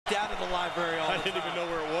kicked out of the library all the time. I didn't even know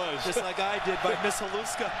where it was. Just like I did by Miss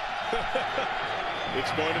Haluska.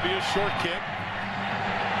 It's going to be a short kick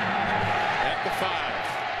at the 5.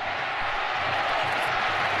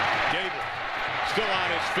 Gable still on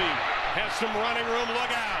his feet. Has some running room.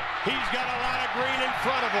 Look out. He's got a lot of green in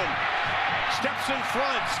front of him. Steps in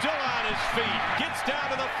front. Still on his feet. Gets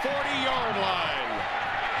down to the 40-yard line.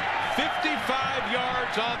 55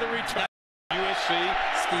 yards on the return. USC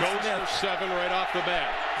goes for 7 right off the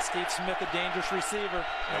bat. Steve Smith, a dangerous receiver.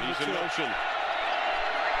 And he's in motion.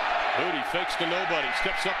 Booty fakes to nobody.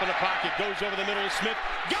 Steps up in the pocket. Goes over the middle of Smith.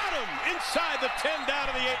 Got him! Inside the 10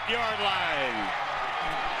 down to the 8-yard line.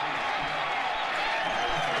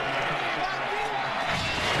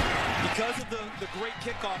 Because of the great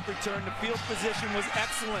kickoff return, the field position was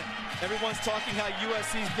excellent. Everyone's talking how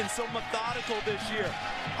USC's been so methodical this year.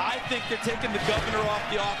 I think they're taking the governor off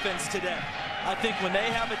the offense today. I think when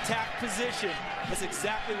they have attack position, that's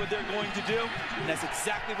exactly what they're going to do, and that's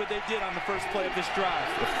exactly what they did on the first play of this drive.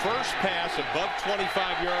 The first pass above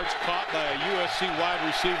 25 yards caught by a USC wide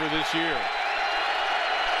receiver this year.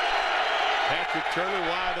 Patrick Turner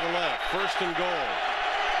wide to the left. First and goal.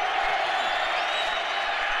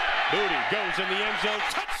 Booty goes in the end zone.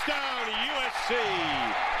 Touchdown, USC.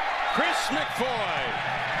 Chris McFoy.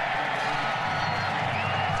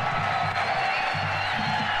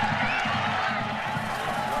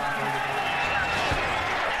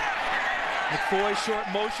 McFoy's short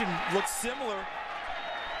motion looks similar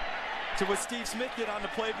to what Steve Smith did on the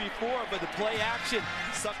play before, but the play action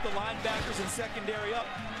sucked the linebackers and secondary up,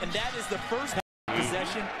 and that is the first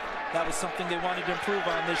possession. That was something they wanted to improve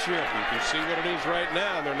on this year. You can see what it is right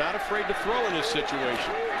now. They're not afraid to throw in this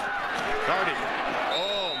situation. Cardi.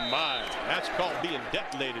 Oh, my. That's called being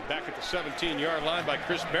detonated back at the 17-yard line by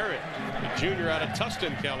Chris Barrett, a junior out of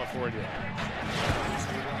Tustin, California.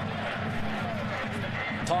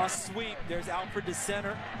 Toss sweep. There's Alfred to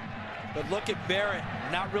center. But look at Barrett.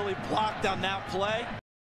 Not really blocked on that play.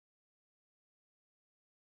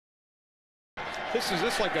 This is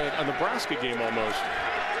like a Nebraska game almost.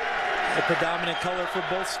 The predominant color for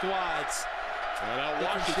both squads. And now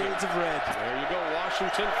different Washington. shades of red. There you go,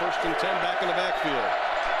 Washington, 1st and 10 back in the backfield.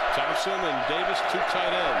 Thompson and Davis, 2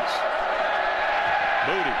 tight ends.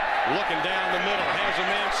 Booty looking down the middle, has a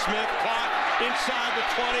man, Smith, caught inside the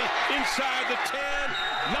 20, inside the 10,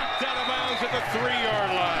 knocked out of bounds at the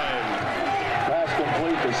 3-yard line. Pass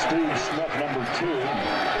complete to Steve Smith, number 2.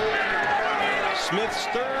 Smith's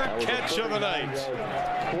 3rd catch of the night.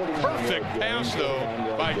 Perfect pass,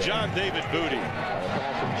 though, by John David Booty.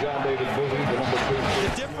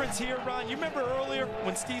 The difference here, Ron, you remember earlier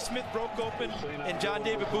when Steve Smith broke open and John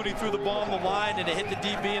David Booty threw the ball on the line and it hit the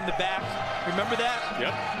DB in the back? Remember that?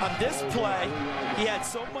 Yep. On this play, he had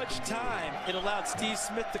so much time, it allowed Steve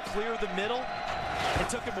Smith to clear the middle and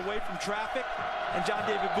took him away from traffic, and John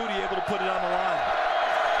David Booty able to put it on the line.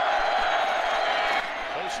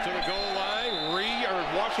 Close to the goal line.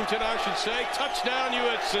 Washington, I should say. Touchdown,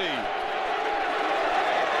 USC.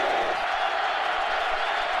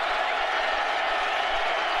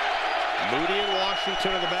 Moody and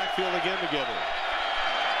Washington in the backfield again together.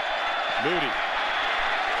 Moody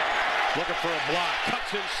looking for a block.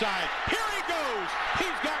 Cuts inside. Here he goes.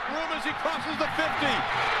 He's got room as he crosses the 50.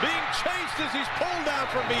 Being chased as he's pulled down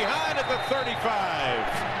from behind at the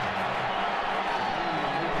 35.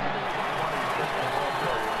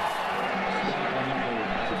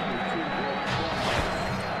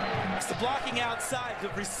 Blocking outside, the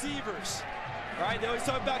receivers. All right, they always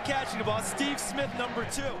talk about catching the ball. Steve Smith, number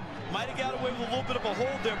 2. Might have got away with a little bit of a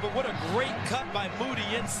hold there, but what a great cut by Moody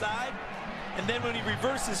inside. And then when he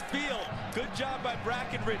reverses field, good job by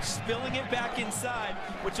Brackenridge, spilling it back inside,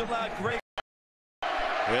 which allowed great.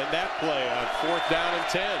 And that play on 4th down and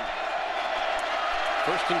 10.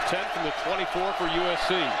 1st and 10 from the 24 for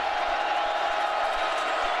USC.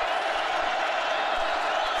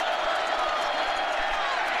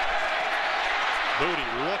 Booty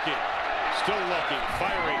looking, still looking,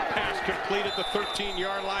 firing, pass complete at the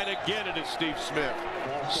 13-yard line. Again, it is Steve Smith.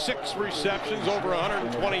 6 receptions, over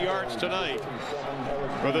 120 yards tonight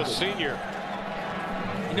for the senior.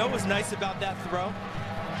 You know what was nice about that throw?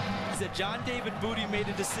 Is that John David Booty made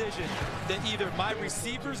a decision that either my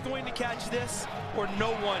receiver's going to catch this or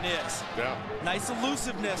no one is. Yeah. Nice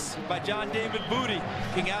elusiveness by John David Booty,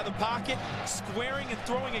 getting out of the pocket, squaring and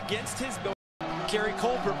throwing against his goal. Gary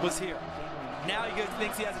Colbert was here. Now he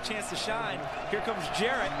thinks he has a chance to shine. Here comes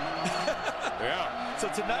Jarrett. Yeah. So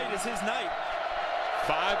tonight is his night.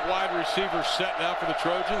 5 wide receivers set now for the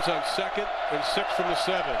Trojans on 2nd and 6 from the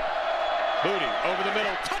 7. Booty over the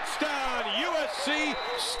middle. Touchdown, USC,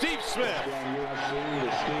 Steve Smith.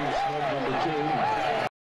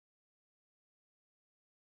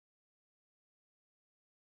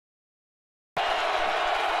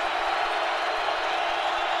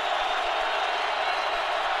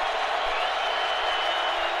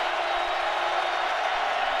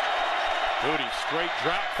 Moody straight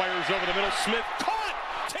drop, fires over the middle. Smith caught,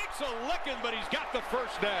 takes a licking, but he's got the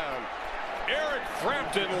first down. Eric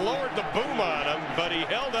Frampton lowered the boom on him, but he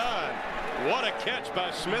held on. What a catch by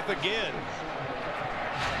Smith again.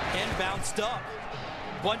 And bounced up.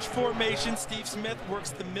 Bunch formation. Steve Smith works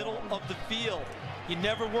the middle of the field. You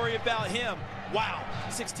never worry about him. Wow,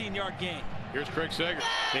 16-yard gain. Here's Craig Sager.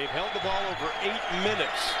 They've held the ball over 8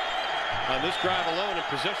 minutes on this drive alone, and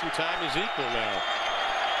possession time is equal now.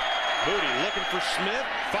 Moody looking for Smith,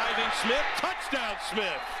 finding Smith, touchdown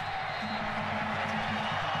Smith.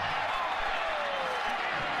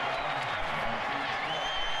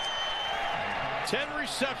 Ten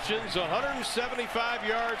receptions, 175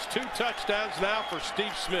 yards, 2 touchdowns now for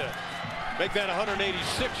Steve Smith. Make that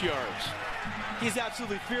 186 yards. He's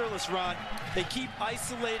absolutely fearless, Ron. They keep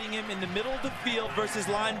isolating him in the middle of the field versus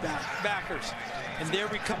linebackers. And there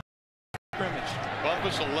we come. Scrimmage.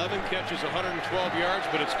 Bumpus 11 catches, 112 yards,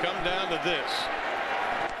 but it's come down to this.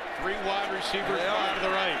 3 wide receivers wide to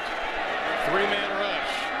the right. 3-man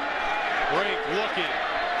rush. Brink looking,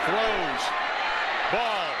 throws,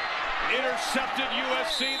 ball, intercepted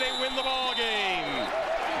USC. They win the ball game.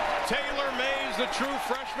 Taylor Mays, the true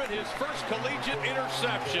freshman, his first collegiate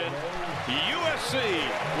interception. USC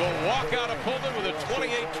will walk out of Pullman with a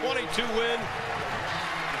 28-22 win.